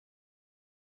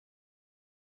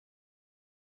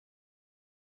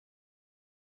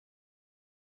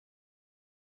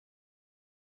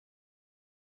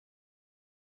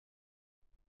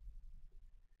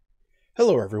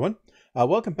Hello everyone.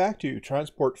 Welcome back to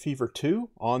Transport Fever 2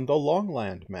 on the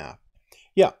Longland map.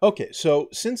 Yeah, okay, so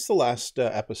since the last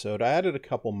episode, I added a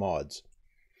couple mods.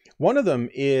 One of them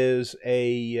is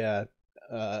a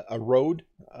road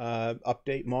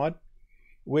update mod,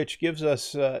 which gives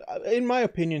us, in my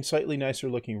opinion, slightly nicer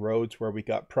looking roads where we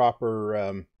got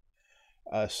proper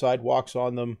sidewalks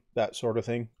on them, that sort of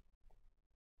thing.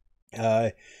 Uh,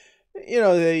 you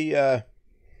know, they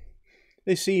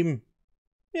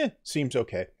seems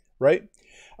okay, right?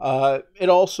 It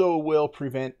also will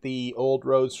prevent the old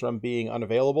roads from being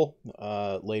unavailable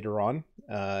later on.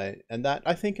 And that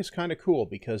I think is kind of cool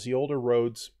because the older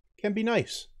roads can be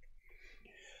nice.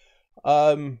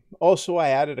 Also, I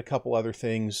added a couple other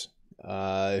things.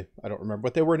 I don't remember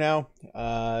what they were now.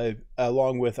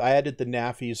 Along with, I added the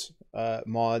NAFIs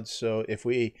mods. So if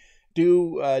we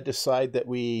do decide that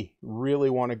we really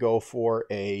want to go for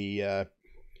a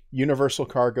universal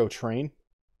cargo train,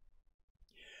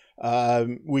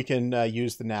 we can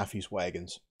use the NAFIs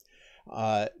wagons.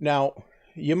 Now,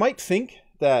 you might think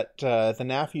that the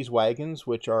NAFIs wagons,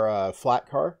 which are a flat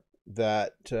car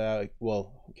that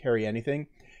will carry anything,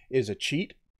 is a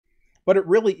cheat, but it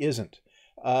really isn't.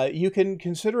 You can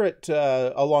consider it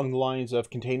along the lines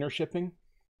of container shipping,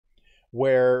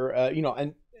 where,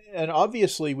 and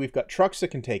obviously we've got trucks that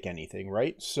can take anything,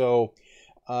 right? So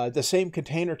the same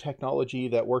container technology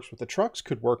that works with the trucks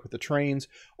could work with the trains,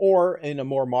 or in a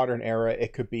more modern era,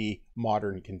 it could be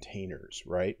modern containers,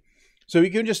 right? So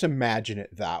you can just imagine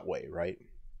it that way, right?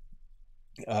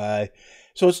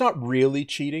 So it's not really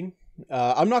cheating.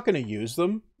 I'm not going to use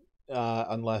them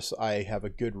unless I have a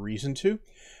good reason to.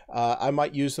 I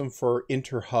might use them for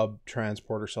inter-hub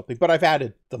transport or something, but I've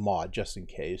added the mod just in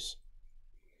case.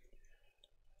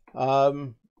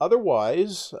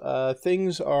 Otherwise,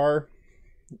 things are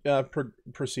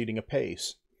proceeding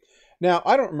apace. Now,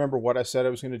 I don't remember what I said I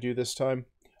was going to do this time,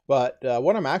 but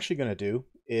what I'm actually going to do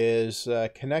is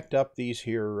connect up these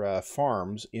here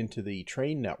farms into the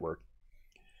train network.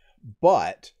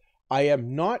 But I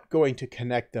am not going to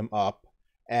connect them up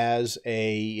as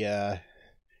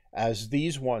as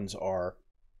these ones are.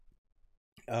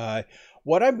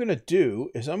 What I'm going to do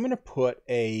is I'm going to put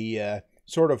a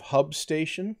sort of hub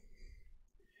station,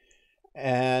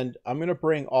 and I'm going to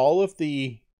bring all of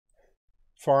the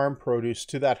farm produce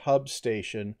to that hub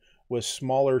station with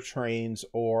smaller trains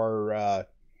or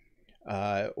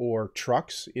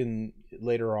trucks in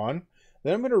later on.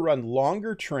 Then I'm going to run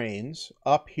longer trains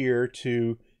up here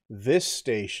to this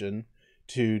station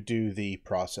to do the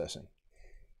processing.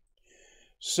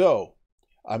 So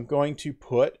I'm going to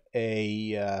put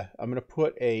a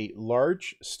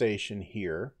large station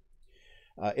here.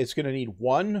 It's going to need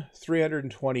one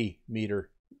 320 meter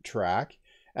track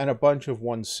and a bunch of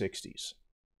 160s.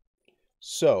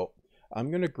 So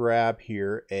I'm going to grab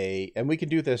here and we can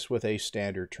do this with a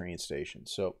standard train station.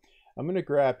 So I'm going to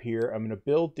grab here, I'm going to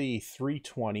build the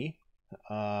 320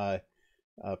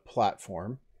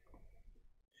 platform.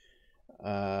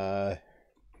 And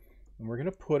we're going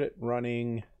to put it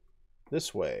running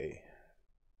this way.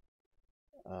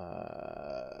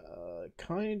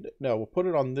 No, we'll put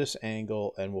it on this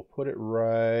angle and we'll put it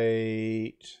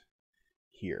right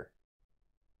here.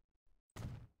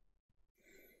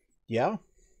 Yeah,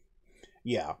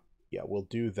 we'll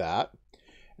do that.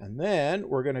 And then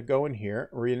we're going to go in here.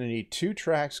 We're going to need 2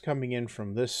 tracks coming in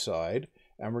from this side,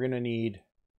 and we're going to need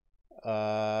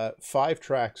 5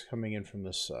 tracks coming in from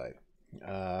this side.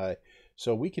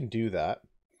 So we can do that.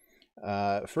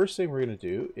 First thing we're going to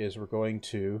do is we're going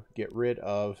to get rid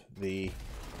of the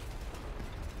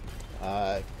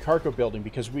cargo building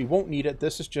because we won't need it.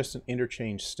 This is just an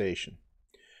interchange station.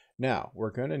 Now, we're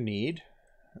going to need...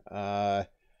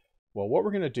 well, what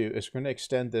we're going to do is we're going to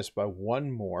extend this by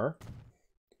 1 more.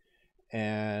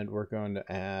 And we're going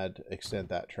to extend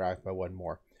that track by 1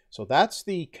 more. So that's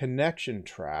the connection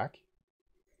track.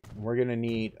 We're going to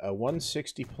need a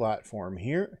 160 platform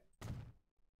here.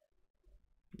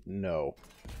 No.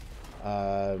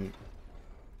 And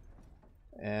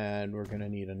we're going to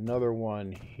need another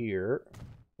one here.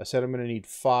 I said I'm going to need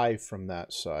 5 from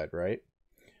that side, right?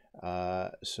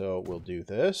 So we'll do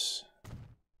this.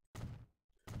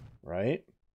 Right?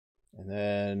 And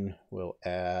then we'll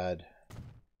add...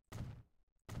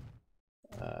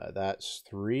 that's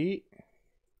 3.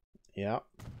 Yeah.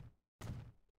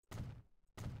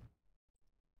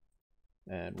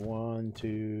 And 1,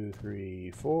 2,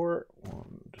 3, 4.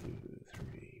 1, 2,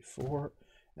 3, 4.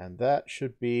 And that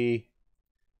should be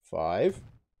 5.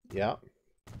 Yeah.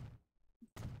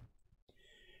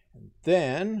 And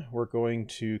then we're going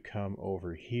to come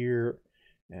over here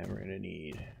and we're going to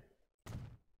need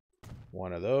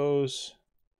one of those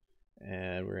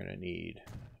And we're going to need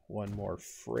one more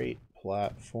freight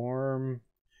platform.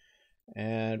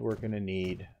 And we're going to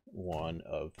need one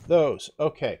of those.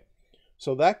 Okay,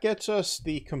 so that gets us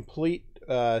the complete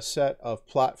set of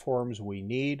platforms we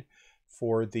need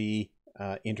for the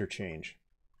interchange.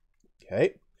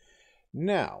 Okay,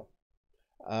 now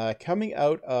coming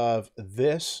out of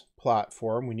this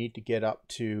platform, we need to get up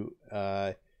to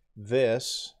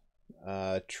this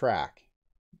track.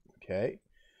 Okay,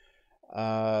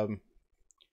 well,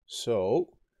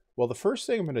 the first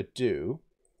thing I'm going to do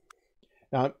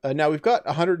now we've got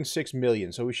 106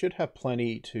 million, so we should have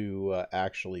plenty to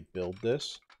actually build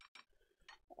this.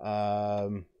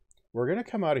 We're going to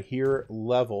come out of here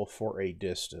level for a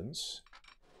distance.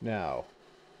 Now,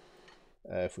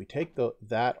 if we take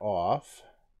that off,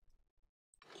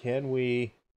 can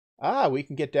we... we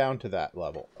can get down to that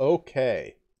level.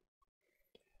 Okay.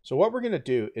 So what we're going to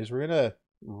do is we're going to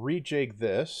rejig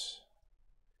this.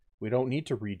 We don't need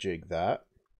to rejig that.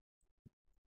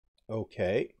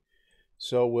 Okay.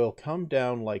 So we'll come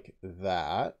down like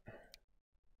that.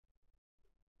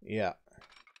 Yeah.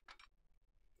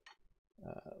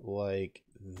 Like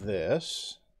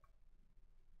this.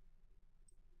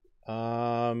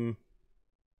 No.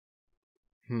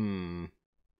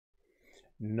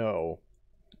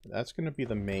 That's going to be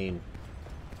the main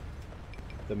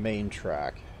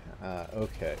track.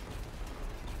 Okay.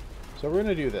 So we're going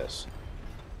to do this.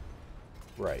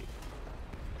 Right.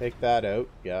 Take that out.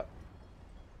 Yep.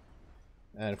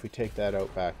 And if we take that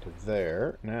out back to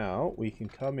there, now we can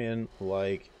come in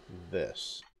like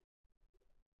this.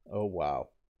 Oh, wow.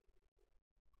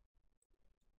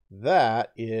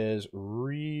 That is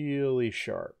really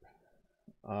sharp.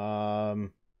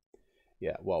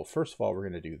 Yeah, well, first of all, we're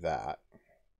going to do that.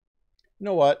 You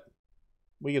know what?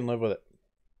 We can live with it.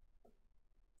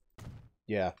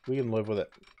 Yeah, we can live with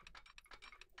it.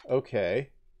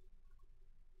 Okay.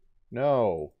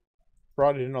 No.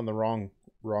 Brought it in on the wrong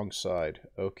side.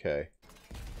 Okay.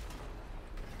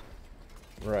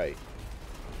 Right.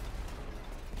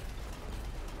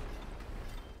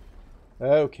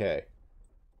 Okay.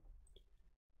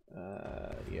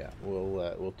 Yeah,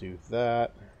 we'll do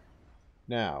that.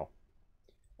 Now,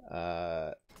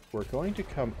 we're going to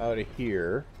come out of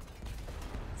here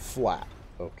flat.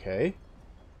 Okay.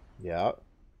 Yeah.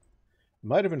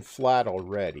 Might have been flat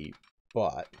already,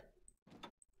 but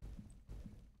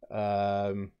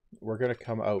we're going to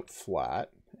come out flat,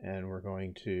 and we're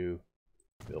going to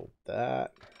build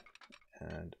that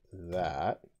and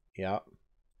that. Yeah.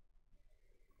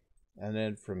 And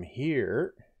then from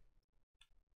here,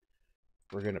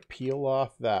 we're going to peel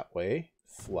off that way,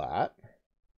 flat.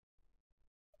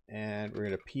 And we're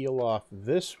going to peel off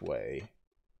this way,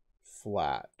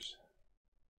 flat.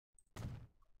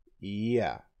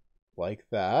 Yeah, like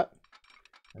that.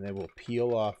 And then we'll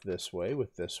peel off this way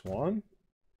with this one.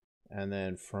 And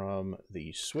then from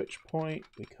the switch point,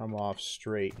 we come off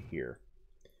straight here.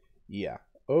 Yeah,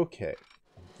 okay.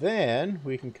 Then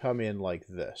we can come in like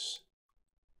this.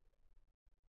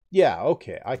 Yeah,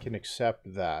 okay, I can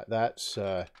accept that. That's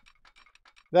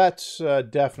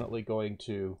definitely going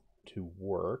to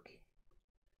work.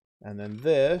 And then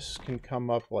this can come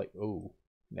up like, oh,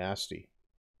 nasty.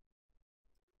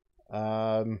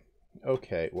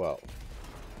 Okay, well,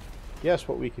 yes,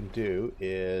 what we can do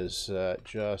is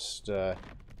just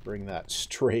bring that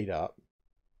straight up.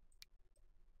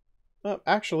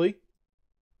 Actually,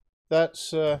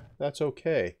 that's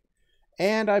okay.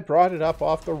 And I brought it up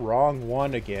off the wrong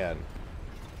one again.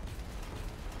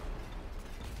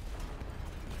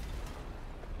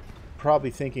 Probably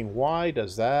thinking, why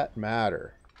does that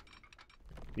matter?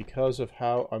 Because of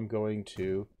how I'm going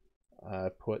to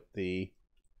put the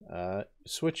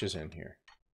switches in here.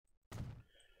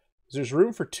 There's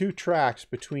room for 2 tracks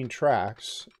between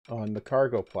tracks on the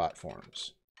cargo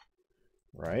platforms,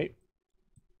 right?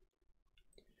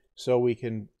 So we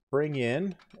can bring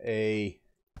in a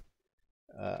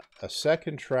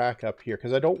second track up here,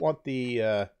 because I don't want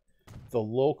the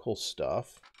local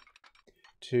stuff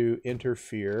to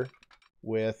interfere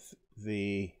with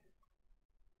the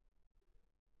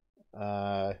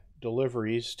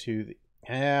deliveries to the...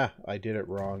 I did it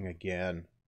wrong again.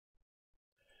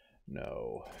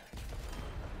 No.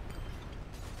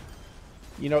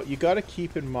 You know, you got to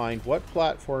keep in mind what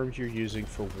platforms you're using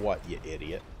for what, you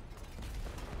idiot.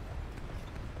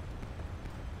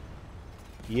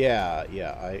 Yeah,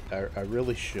 I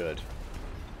really should.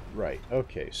 Right,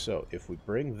 okay, so if we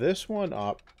bring this one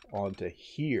up onto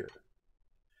here,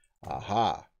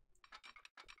 aha,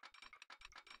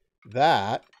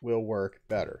 that will work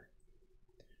better.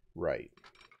 Right.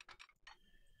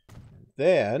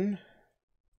 Then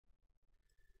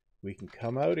We can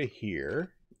come out of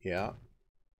here. Yeah.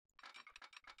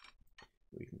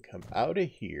 We can come out of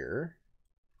here.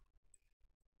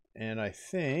 And I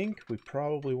think we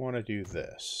probably want to do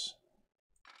this.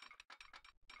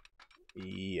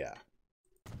 Yeah.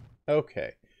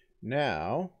 Okay.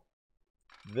 Now,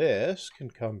 this can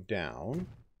come down.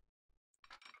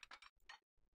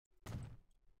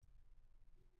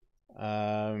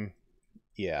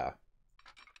 Yeah.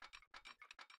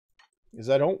 Because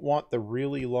I don't want the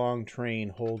really long train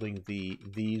holding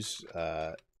these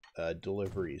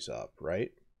deliveries up,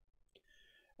 right?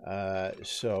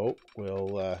 So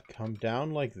we'll come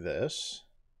down like this.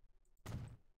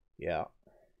 Yeah.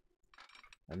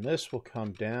 And this will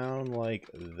come down like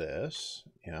this.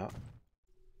 Yeah.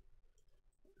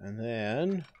 And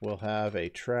then we'll have a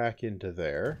track into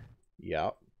there.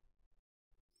 Yeah.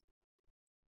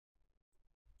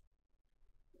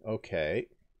 Okay.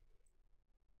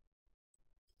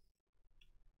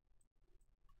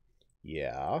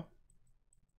 Yeah.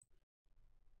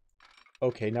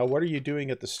 Okay, now what are you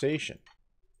doing at the station?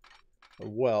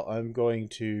 Well, I'm going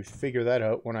to figure that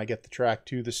out when I get the track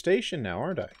to the station now,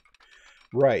 aren't I?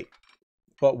 Right.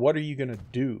 But what are you going to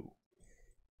do?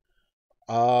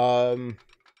 Well,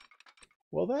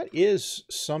 that is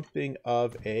something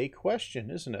of a question,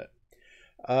 isn't it?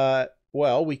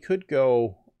 Well, we could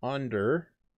go under,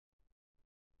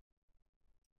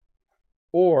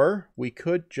 or we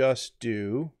could just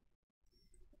do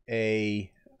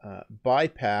a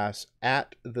bypass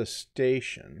at the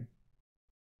station.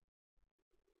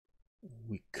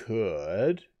 We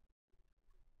could.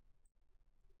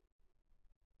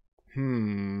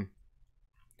 Because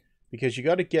you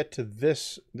got to get to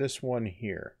this one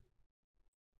here.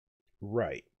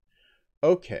 Right.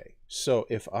 Okay, so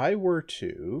if I were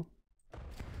to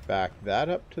back that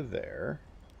up to there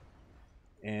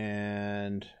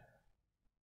and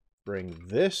bring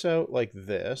this out like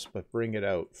this, but bring it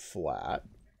out flat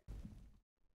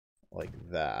like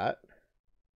that.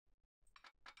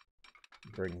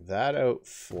 Bring that out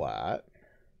flat,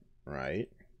 right?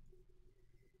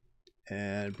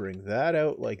 And bring that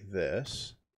out like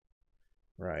this,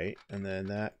 right? And then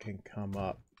that can come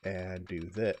up and do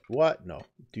this. What? No,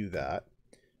 do that,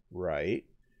 right?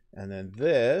 And then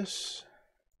this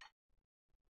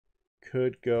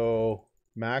could go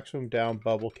maximum down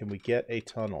bubble. Can we get a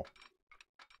tunnel?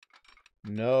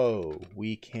 No,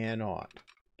 we cannot.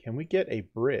 Can we get a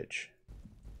bridge?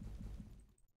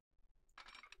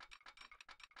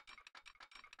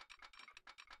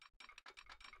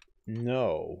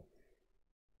 No,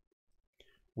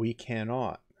 we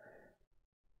cannot.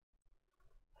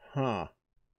 Huh.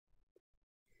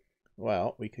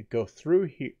 Well, we could go through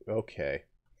here. Okay.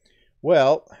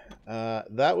 Well,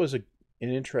 that was an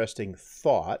interesting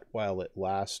thought while it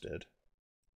lasted.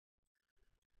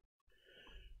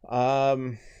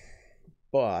 But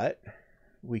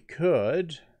we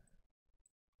could...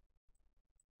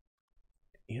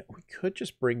 Yeah, we could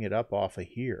just bring it up off of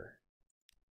here.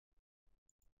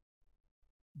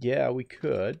 Yeah, we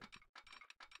could.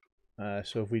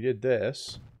 So if we did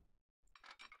this,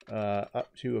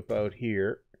 up to about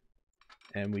here,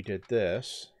 and we did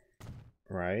this,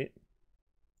 right?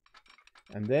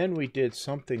 And then we did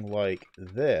something like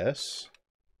this.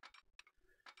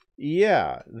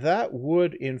 Yeah, that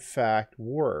would in fact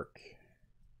work.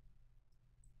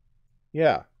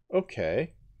 Yeah,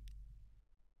 okay.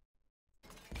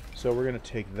 So we're going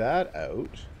to take that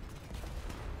out.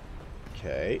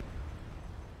 Okay.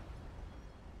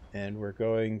 And we're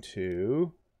going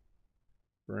to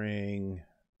bring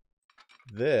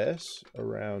this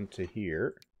around to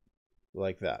here,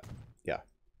 like that. Yeah.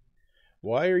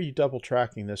 Why are you double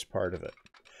tracking this part of it?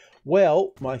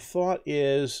 Well, my thought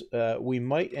is we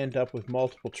might end up with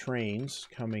multiple trains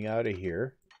coming out of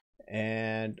here,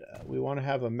 and we want to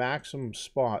have a maximum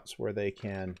spots where they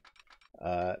can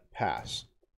pass.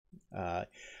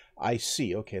 I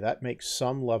see. Okay, that makes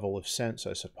some level of sense,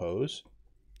 I suppose.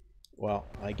 Well,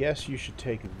 I guess you should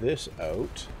take this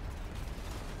out.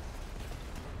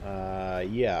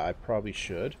 Yeah, I probably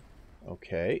should.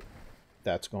 Okay,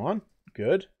 that's gone.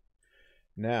 Good.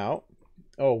 Now,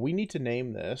 oh, we need to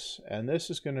name this, and this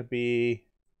is going to be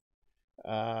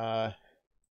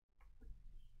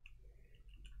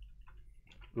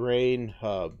grain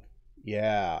hub.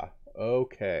 Yeah,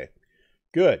 okay.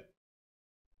 Good.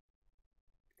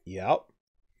 Yep.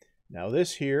 Now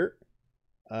this here,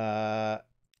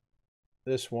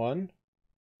 this one,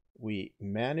 we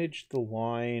manage the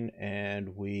line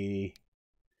and we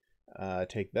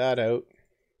take that out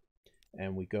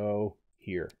and we go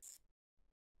here.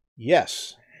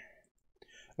 Yes.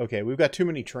 Okay, we've got too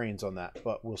many trains on that,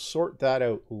 but we'll sort that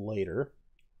out later.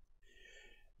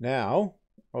 Now,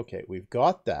 okay, we've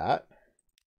got that.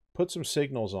 Put some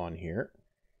signals on here.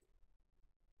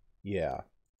 Yeah.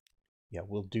 Yeah,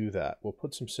 we'll do that. We'll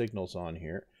put some signals on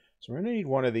here. So we're going to need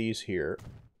one of these here.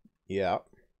 Yeah.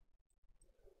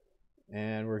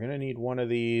 And we're going to need one of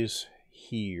these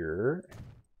here.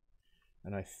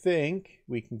 And I think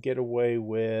we can get away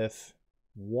with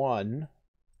one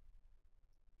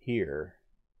here.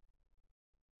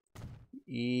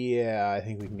 Yeah, I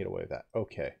think we can get away with that.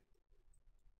 Okay.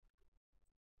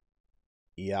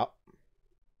 Yep.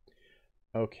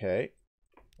 Okay.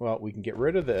 Well, we can get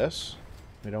rid of this.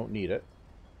 We don't need it.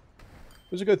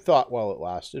 It was a good thought while it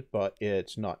lasted, but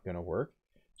it's not going to work.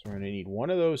 So we're going to need one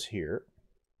of those here.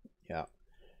 Yeah.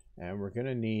 And we're going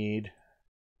to need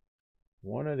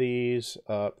one of these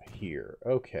up here.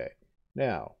 Okay.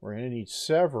 Now, we're going to need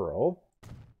several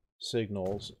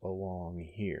signals along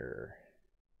here.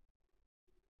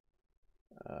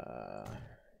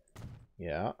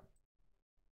 Yeah.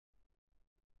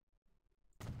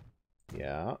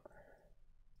 Yeah.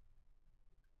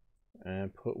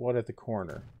 And put what at the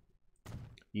corner?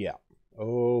 Yeah.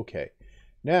 Okay.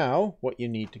 Now, what you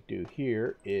need to do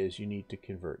here is you need to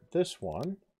convert this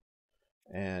one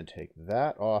and take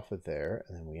that off of there,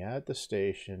 and then we add the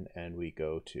station and we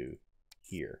go to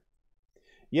here.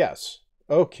 Yes.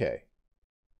 Okay.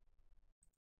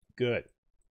 Good.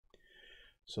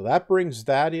 So that brings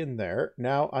that in there.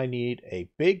 Now I need a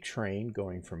big train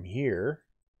going from here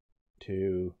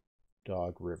to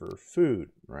Dog River Food,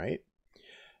 right?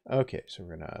 Okay, so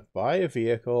we're going to buy a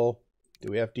vehicle.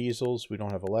 Do we have diesels? We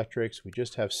don't have electrics. We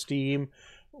just have steam.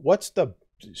 What's the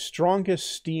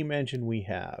strongest steam engine we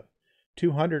have?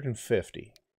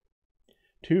 250.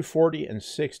 240 and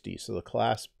 60, so the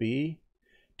Class B.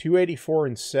 284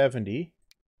 and 70.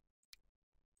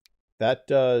 That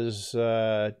does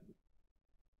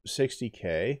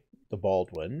 60K, the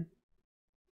Baldwin.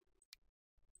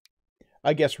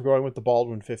 I guess we're going with the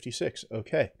Baldwin 56.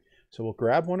 Okay, so we'll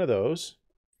grab one of those.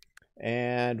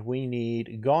 And we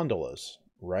need gondolas,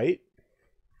 right?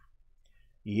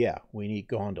 Yeah, we need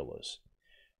gondolas,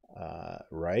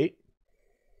 right?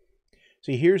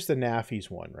 See, here's the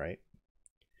NAFI's one, right?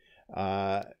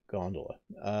 Gondola.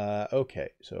 Okay,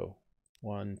 so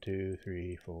 1, 2,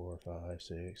 3, 4, 5,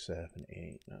 6, 7,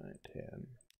 8, 9, 10.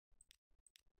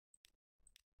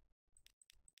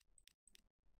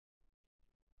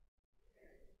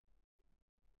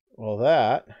 Well,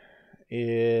 that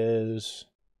is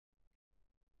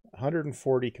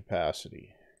 140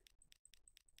 capacity.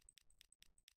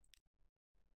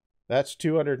 That's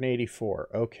 284.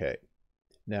 Okay.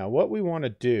 Now, what we want to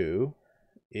do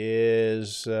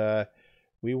is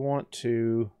we want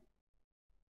to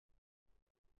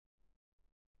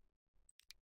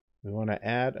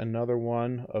add another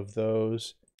one of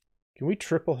those. Can we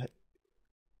triple?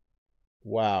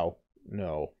 Wow.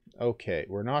 No. Okay,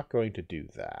 we're not going to do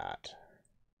that.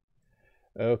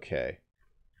 Okay.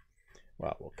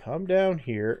 Well, we'll come down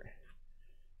here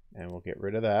and we'll get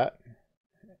rid of that.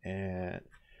 And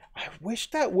I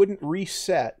wish that wouldn't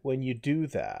reset when you do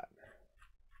that.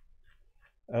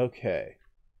 Okay.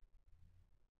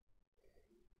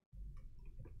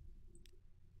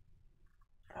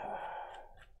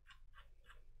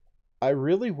 I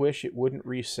really wish it wouldn't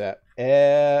reset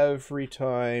every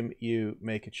time you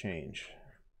make a change.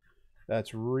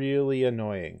 That's really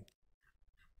annoying.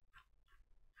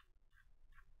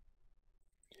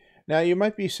 Now, you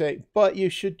might be saying, but you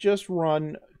should just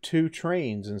run 2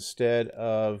 trains instead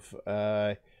of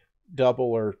double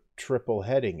or triple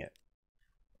heading it.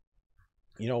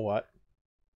 You know what?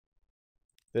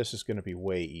 This is going to be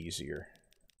way easier.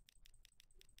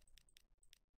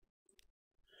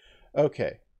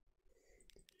 Okay.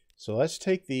 So let's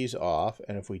take these off,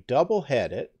 and if we double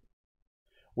head it,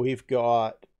 we've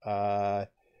got,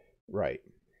 right.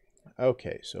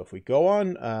 Okay, so if we go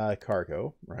on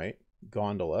cargo, right,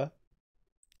 gondola,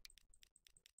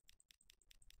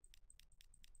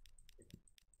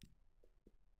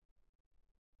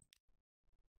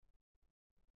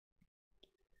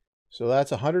 so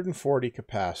that's 140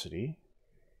 capacity.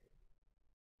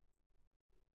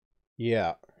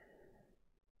 Yeah.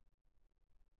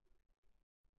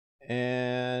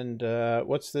 And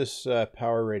what's this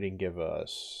power rating give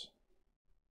us?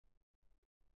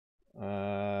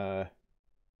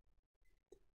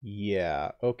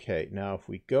 Yeah, okay. Now if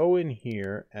we go in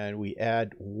here and we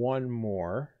add one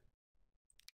more.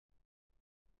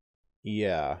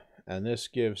 Yeah, and this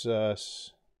gives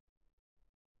us,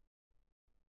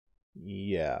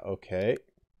 yeah, okay.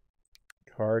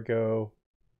 Cargo.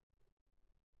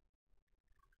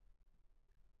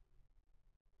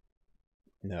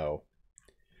 No.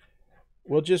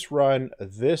 we'll just run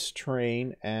this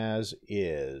train as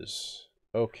is.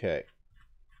 Okay.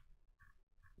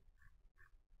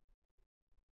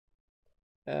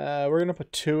 We're going to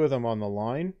put 2 of them on the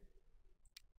line.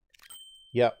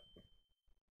 Yep.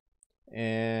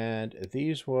 And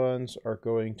these ones are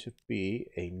going to be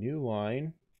a new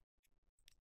line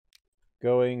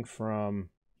going from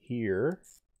here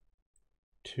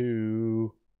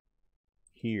to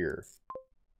here.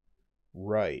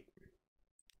 Right.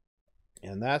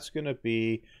 And that's going to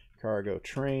be cargo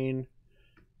train,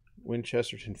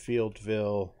 Winchesterton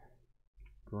Fieldville,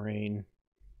 grain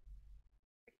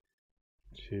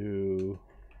to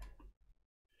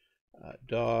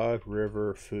Dog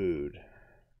River Food.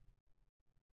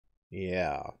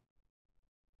 Yeah.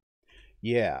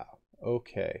 Yeah.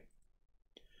 Okay.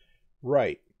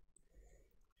 Right.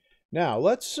 Now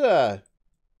let's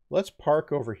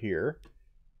park over here,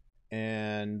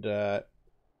 and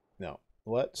no,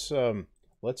 let's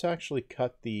actually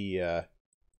cut the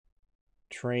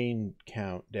train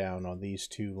count down on these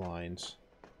 2 lines.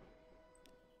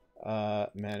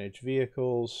 Manage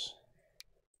vehicles.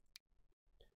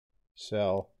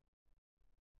 Sell.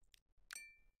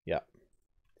 Yeah.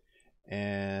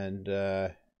 And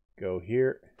go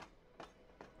here.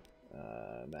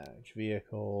 Manage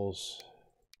vehicles.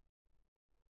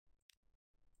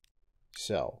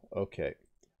 Sell. Okay.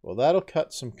 Well, that'll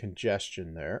cut some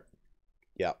congestion there.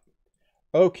 Yep.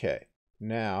 Okay.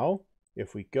 Now,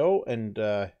 if we go and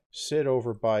sit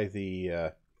over by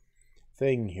the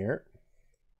thing here,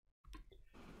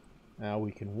 now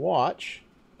we can watch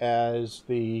as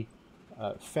the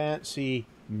fancy,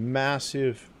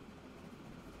 massive...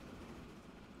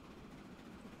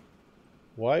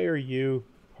 Why are you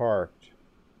parked?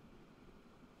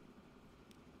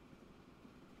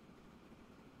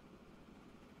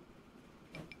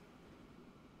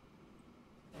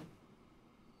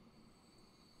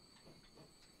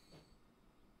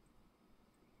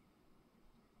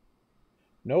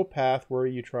 No path. Where are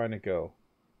you trying to go?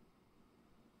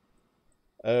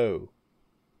 Oh.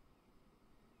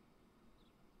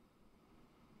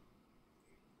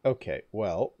 Okay,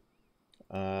 well,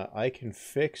 I can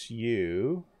fix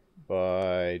you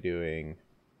by doing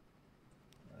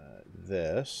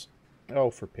this.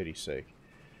 Oh, for pity's sake.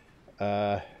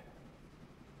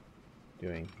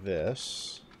 Doing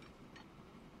this.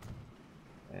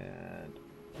 And...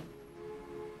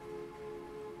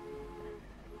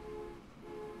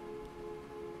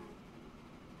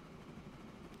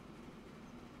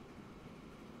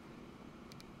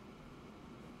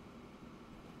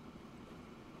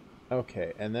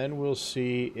 Okay, and then we'll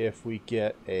see if we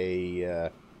get a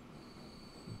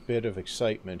bit of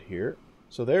excitement here.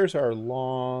 So there's our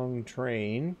long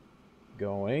train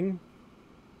going.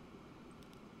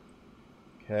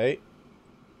 Okay.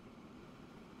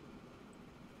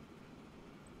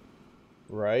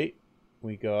 Right.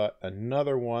 We got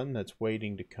another one that's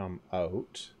waiting to come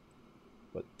out.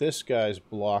 But this guy's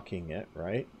blocking it,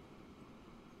 right?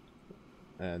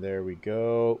 And there we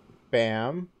go.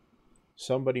 Bam.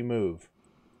 Somebody move.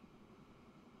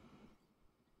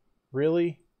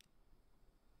 Really?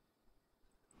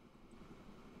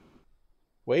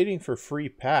 Waiting for free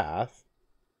path?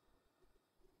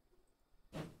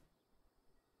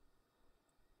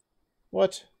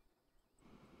 What?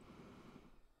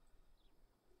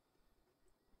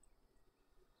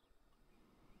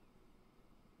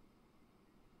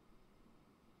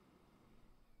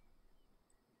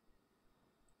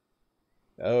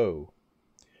 Oh.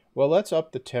 Well, let's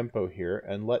up the tempo here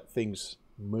and let things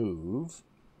move.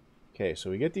 Okay, so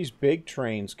we get these big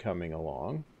trains coming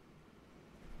along.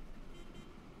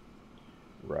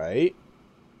 Right.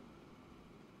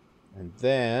 And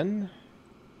then...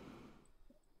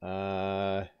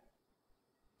 okay,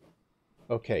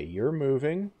 you're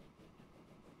moving.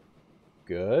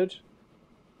 Good.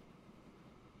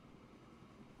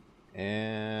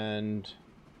 And...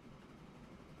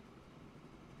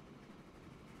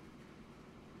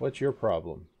 what's your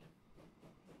problem?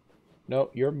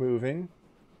 No, you're moving.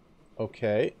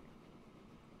 Okay.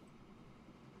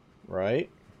 Right.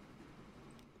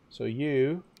 So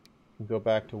you can go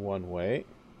back to one way.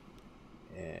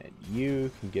 And you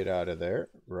can get out of there.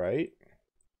 Right.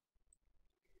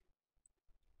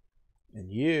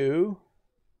 And you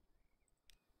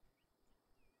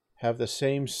have the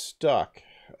same stuck.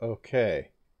 Okay.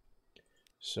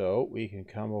 So we can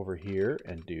come over here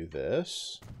and do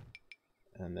this.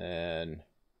 And then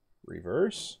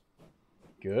reverse.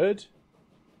 Good.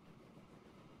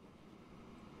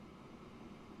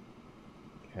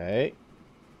 Okay.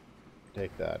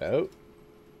 Take that out.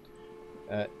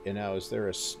 And now is there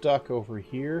a stuck over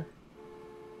here?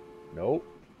 Nope.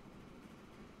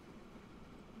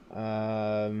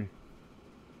 Is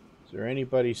there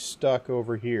anybody stuck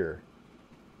over here?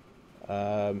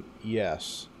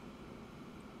 Yes.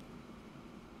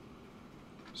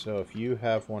 So if you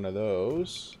have one of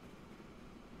those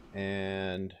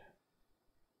and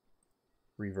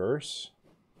reverse.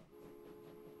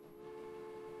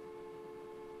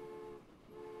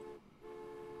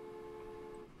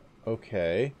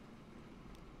 Okay.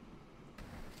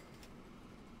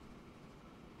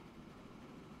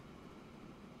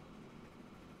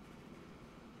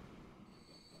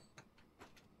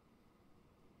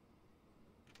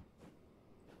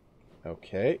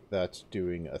 Okay, that's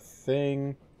doing a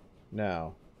thing.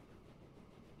 Now.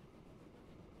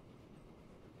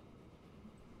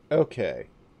 Okay.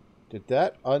 Did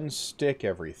that unstick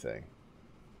everything?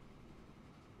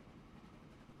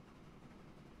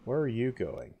 Where are you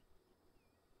going?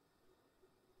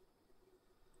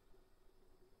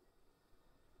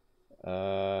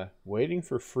 Waiting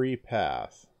for free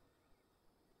path.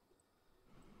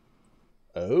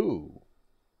 Oh.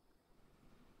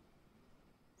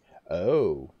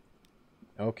 Oh.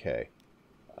 Okay.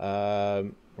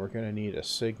 We're going to need a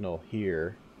signal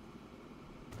here.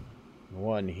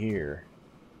 One here.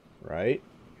 Right?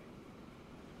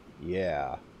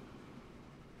 Yeah.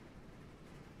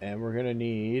 And we're going to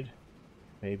need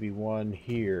maybe one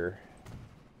here.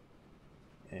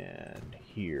 And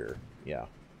here. Yeah.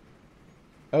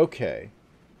 Okay.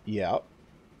 Yep.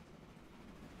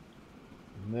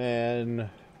 And then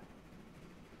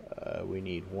we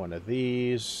need one of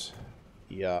these.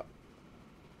 Yep.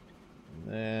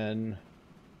 And then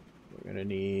we're going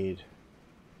to need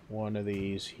one of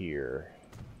these here.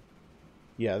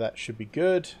 Yeah, that should be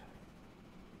good.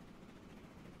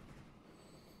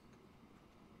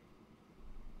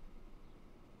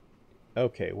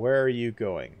 Okay, where are you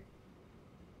going?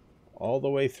 All the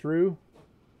way through?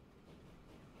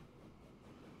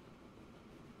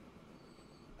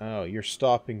 Oh, you're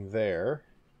stopping there.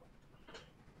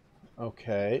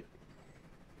 Okay.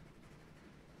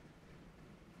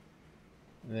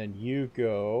 And then you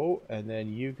go, and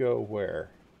then you go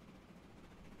where?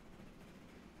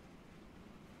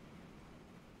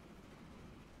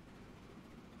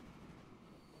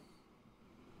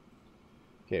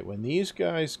 Okay, when these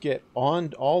guys get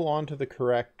all onto the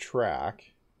correct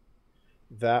track,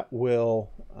 that will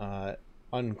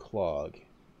unclog.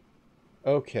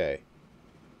 Okay.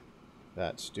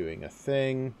 That's doing a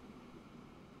thing.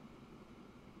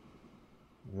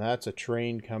 And that's a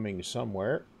train coming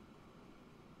somewhere.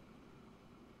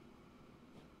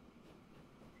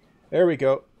 There we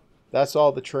go. That's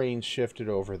all the trains shifted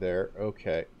over there.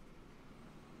 Okay.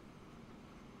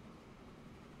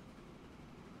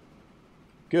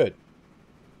 Good.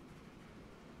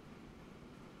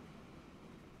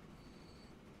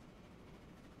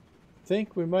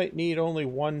 Think we might need only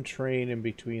one train in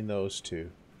between those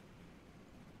two.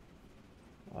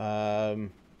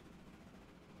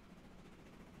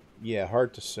 Yeah,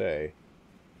 hard to say.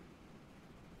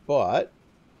 But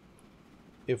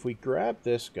if we grab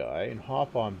this guy and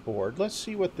hop on board, let's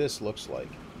see what this looks like.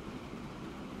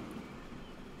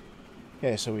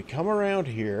 Okay, so we come around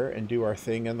here and do our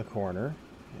thing in the corner.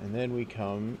 And then we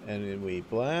come and then we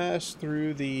blast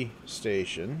through the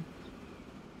station.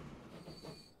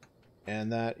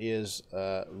 And that is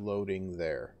loading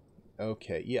there.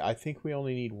 Okay, yeah, I think we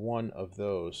only need one of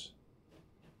those.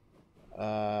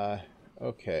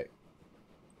 Okay.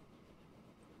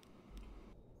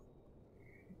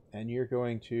 And you're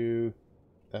going to...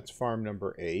 That's farm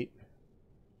number 8.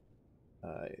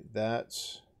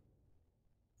 That's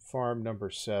farm number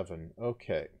 7.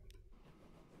 Okay.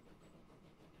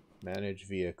 Manage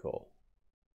vehicle.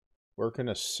 We're going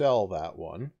to sell that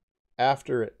one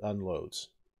after it unloads.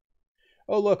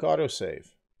 Oh, look, autosave.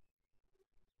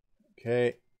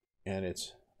 Okay, and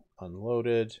it's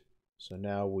unloaded. So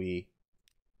now we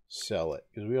sell it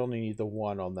because we only need the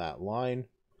one on that line.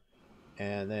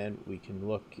 And then we can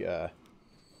look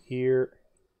here.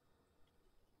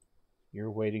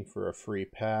 You're waiting for a free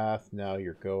path. Now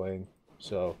you're going.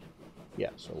 So, yeah,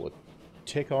 so we'll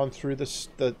tick on through the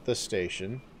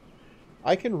station.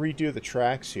 I can redo the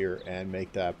tracks here and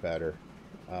make that better.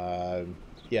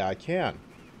 Yeah, I can.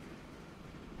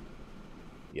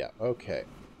 Yeah, okay.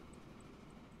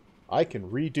 I can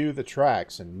redo the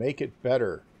tracks and make it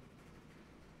better.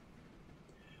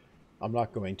 I'm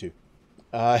not going to.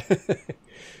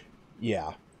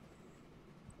 Yeah.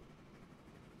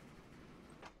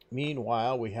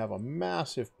 Meanwhile, we have a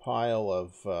massive pile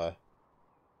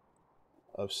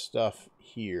of stuff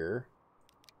here.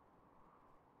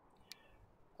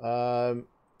 I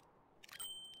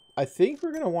think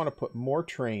we're going to want to put more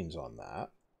trains on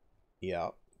that. Yeah.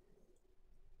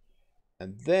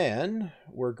 And then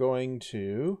we're going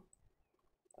to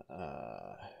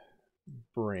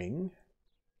bring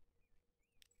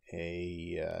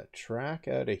a track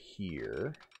out of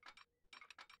here,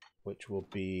 which will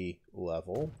be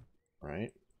level,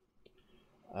 right?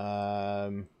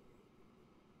 Now,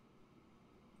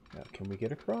 can we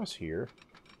get across here?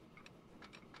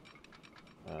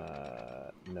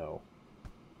 No.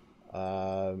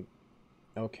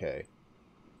 Okay.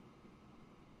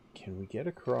 Can we get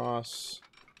across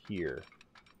here?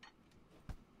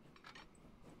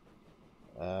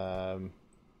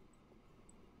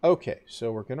 Okay,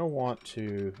 so we're gonna want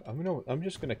to. I'm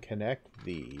just gonna connect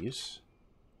these.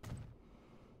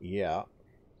 Yeah.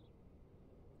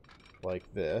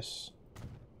 Like this.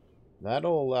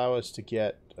 That'll allow us to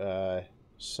get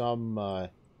some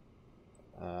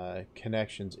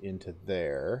connections into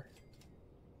there.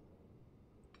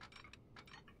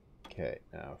 Okay,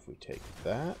 now if we take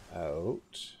that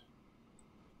out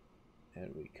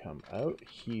and we come out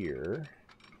here,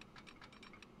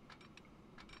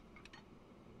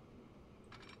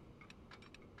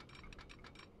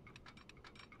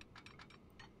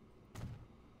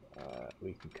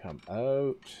 we can come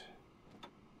out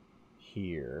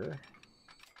here.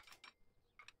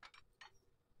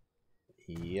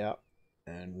 Yep,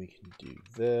 and we can do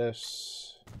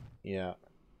this. Yeah.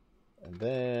 And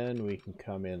then we can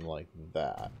come in like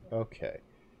that. Okay.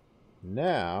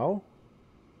 Now,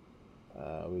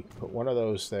 we can put one of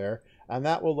those there, and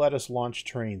that will let us launch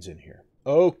trains in here.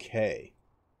 Okay.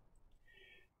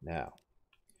 Now,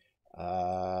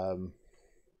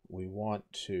 we want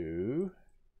to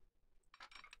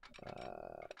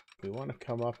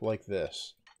come up like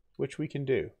this, which we can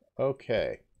do.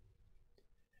 Okay.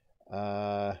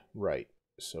 Right.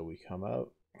 So we come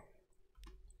out.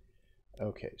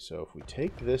 Okay, so if we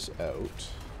take this out,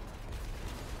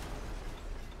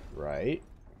 right,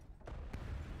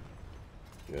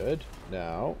 good.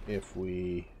 Now, if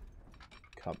we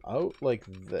come out like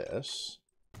this,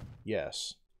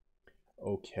 yes,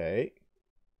 okay,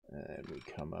 and we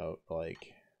come out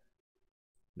like,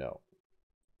 no,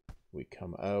 we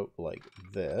come out like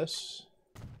this,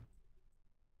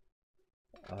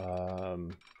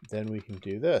 then we can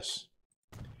do this.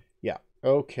 Yeah,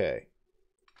 okay.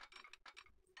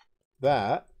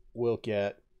 That will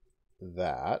get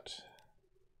that.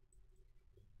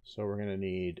 So we're going to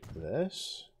need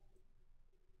this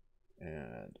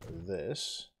and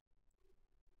this.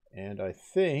 And I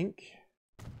think,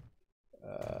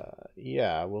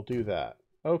 yeah, we'll do that.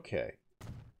 Okay.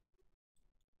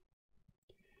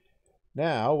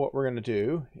 Now what we're going to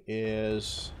do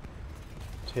is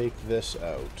take this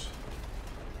out.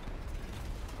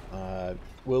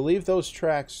 We'll leave those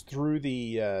tracks through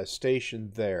the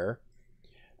station there.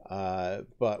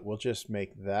 But we'll just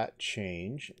make that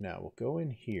change. Now we'll go in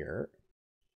here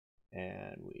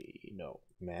and we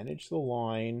manage the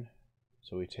line.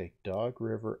 So we take Dog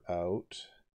River out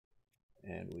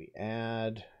and we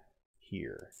add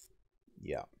here.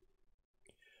 Yeah.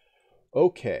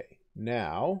 Okay.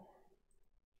 Now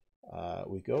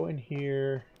we go in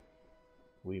here.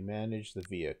 We manage the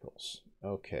vehicles.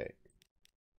 Okay.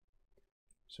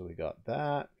 So we got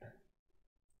that.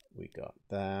 We got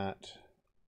that.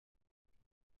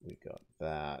 We got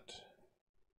that,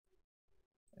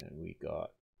 and we got,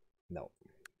 no,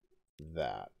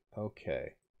 that.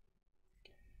 Okay.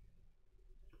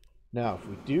 Now, if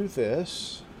we do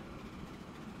this,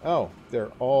 oh,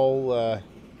 they're all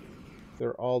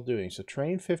doing. So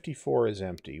train 54 is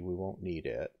empty. We won't need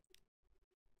it.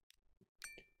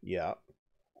 Yeah.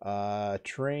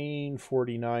 Train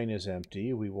 49 is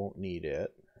empty. We won't need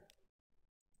it.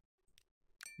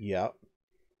 Yep.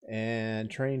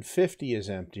 And train 50 is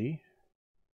empty.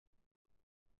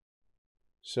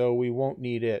 So we won't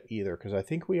need it either, because I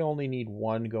think we only need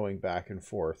one going back and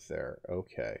forth there.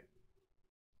 Okay.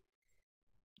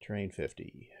 Train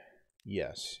 50.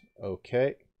 Yes.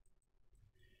 Okay.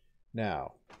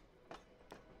 Now.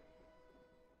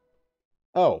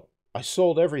 Oh, I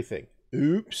sold everything.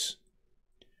 Oops.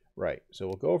 Right. So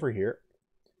we'll go over here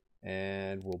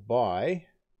and we'll buy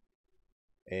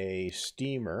a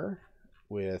steamer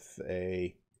with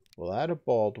a, we'll add a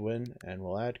Baldwin and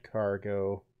we'll add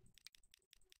cargo.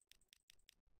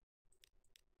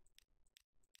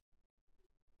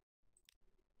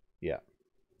 Yeah,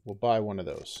 we'll buy one of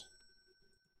those.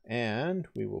 And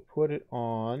we will put it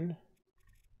on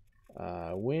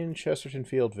Win Chesterton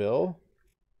Fieldville.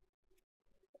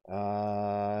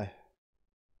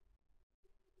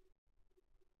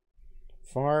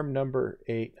 Farm number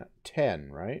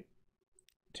 10, right?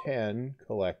 10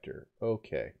 collector.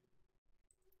 Okay.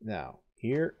 Now,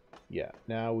 here, yeah,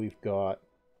 now we've got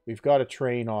We've got a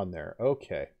train on there.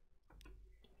 Okay.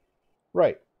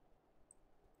 Right.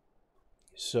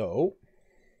 So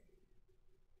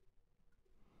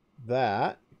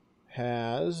that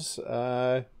has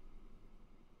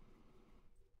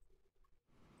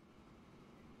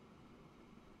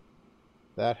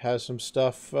some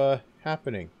stuff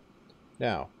happening.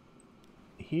 Now,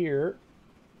 here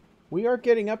we are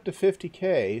getting up to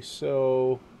 50K,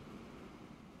 so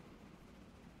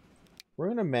we're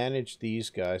going to manage these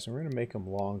guys and we're going to make them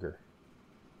longer.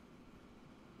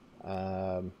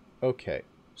 Okay,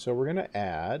 so we're going to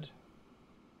add,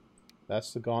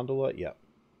 that's the gondola, yep.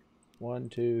 1,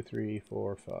 2, 3,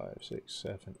 4, 5, 6,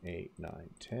 7, 8, 9,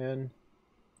 10.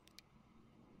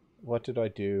 What did I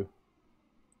do?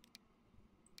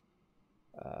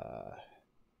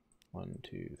 1,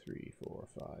 2, 3, 4,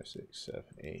 5, 6, 7,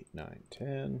 8, 9,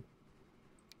 10.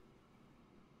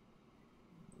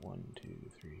 1, 2,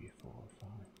 3, 4, 5,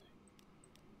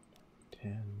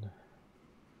 10.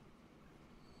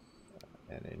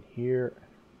 And in here.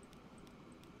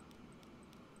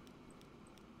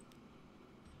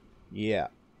 Yeah.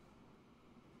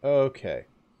 Okay.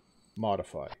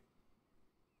 Modify.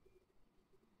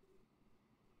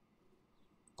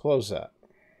 Close that.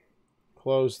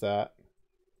 Close that.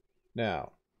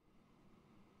 Now.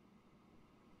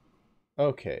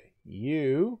 Okay.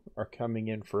 You are coming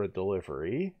in for a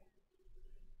delivery.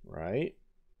 Right.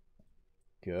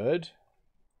 Good.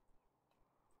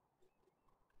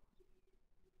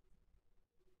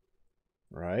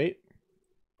 Right.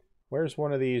 Where's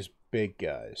one of these big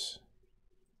guys?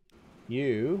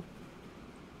 You.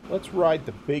 Let's ride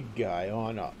the big guy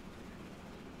on up.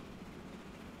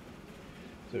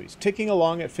 So he's ticking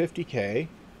along at 50K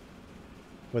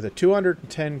with a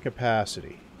 210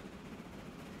 capacity.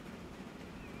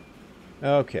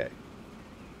 Okay.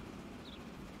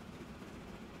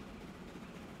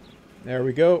 There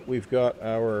we go. We've got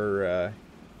our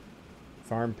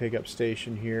farm pickup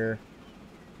station here.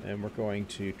 And we're going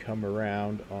to come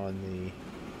around on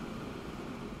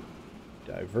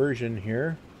the diversion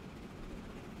here.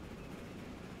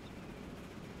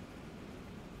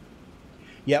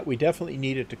 Yeah, we definitely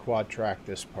needed to quad track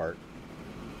this part.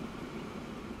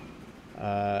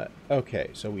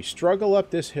 Okay, so we struggle up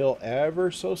this hill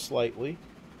ever so slightly,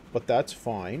 but that's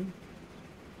fine.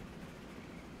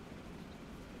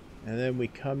 And then we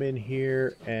come in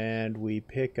here and we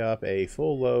pick up a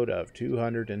full load of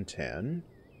 210.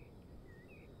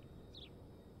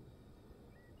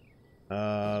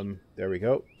 There we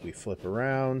go. We flip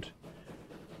around.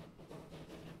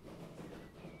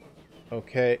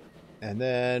 Okay. And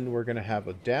then we're going to have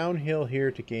a downhill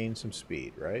here to gain some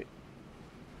speed, right?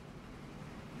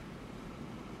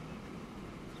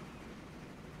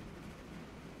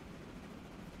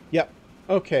 Yep.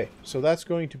 Okay. So that's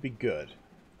going to be good.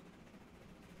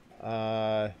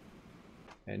 And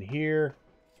here,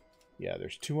 yeah,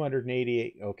 there's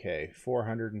 288. Okay.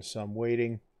 400 and some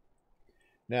waiting.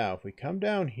 Now, if we come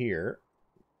down here,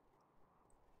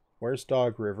 where's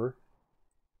Dog River?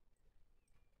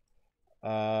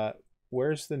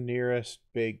 Where's the nearest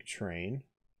big train?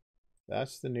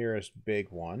 That's the nearest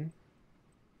big one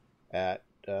at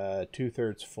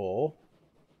 2/3 full.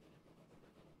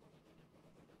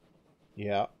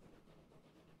 Yeah.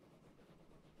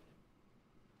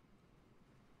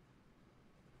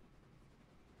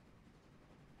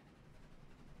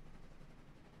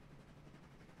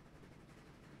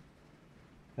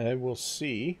 And we'll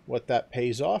see what that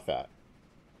pays off at.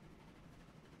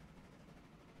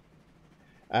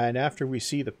 And after we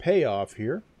see the payoff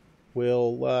here,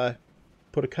 we'll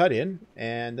put a cut in,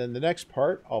 and then the next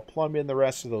part, I'll plumb in the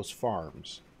rest of those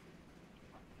farms.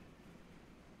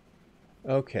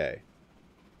 Okay.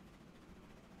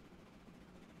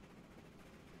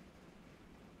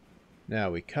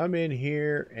 Now we come in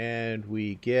here and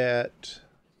we get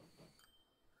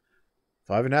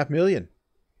 5.5 million.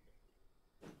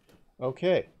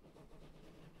 Okay.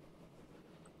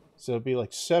 So it'll be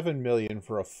like 7 million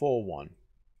for a full one.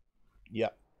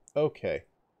 Yep. Okay.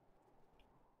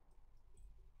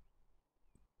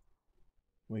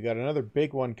 We got another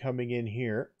big one coming in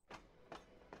here.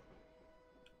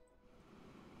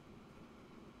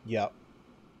 Yep.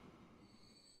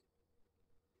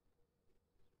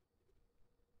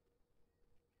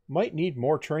 Might need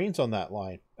more trains on that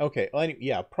line. Okay.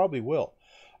 Yeah, probably will.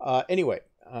 Anyway,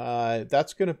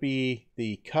 that's going to be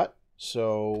the cut.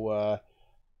 So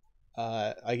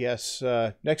I guess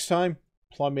next time,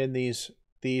 plumb in these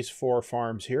 4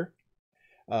 farms here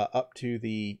up to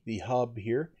the hub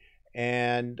here.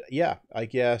 And yeah, I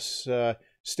guess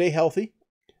stay healthy.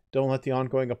 Don't let the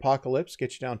ongoing apocalypse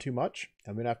get you down too much.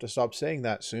 I'm going to have to stop saying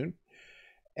that soon.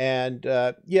 And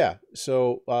yeah,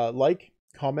 so like,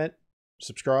 comment,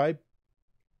 subscribe,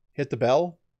 hit the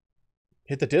bell,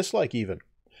 hit the dislike even.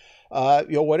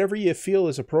 Whatever you feel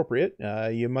is appropriate.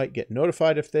 You might get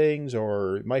notified of things,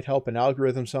 or it might help an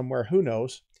algorithm somewhere. Who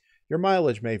knows? Your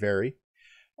mileage may vary.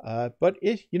 But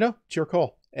it's your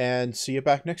call. And see you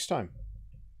back next time.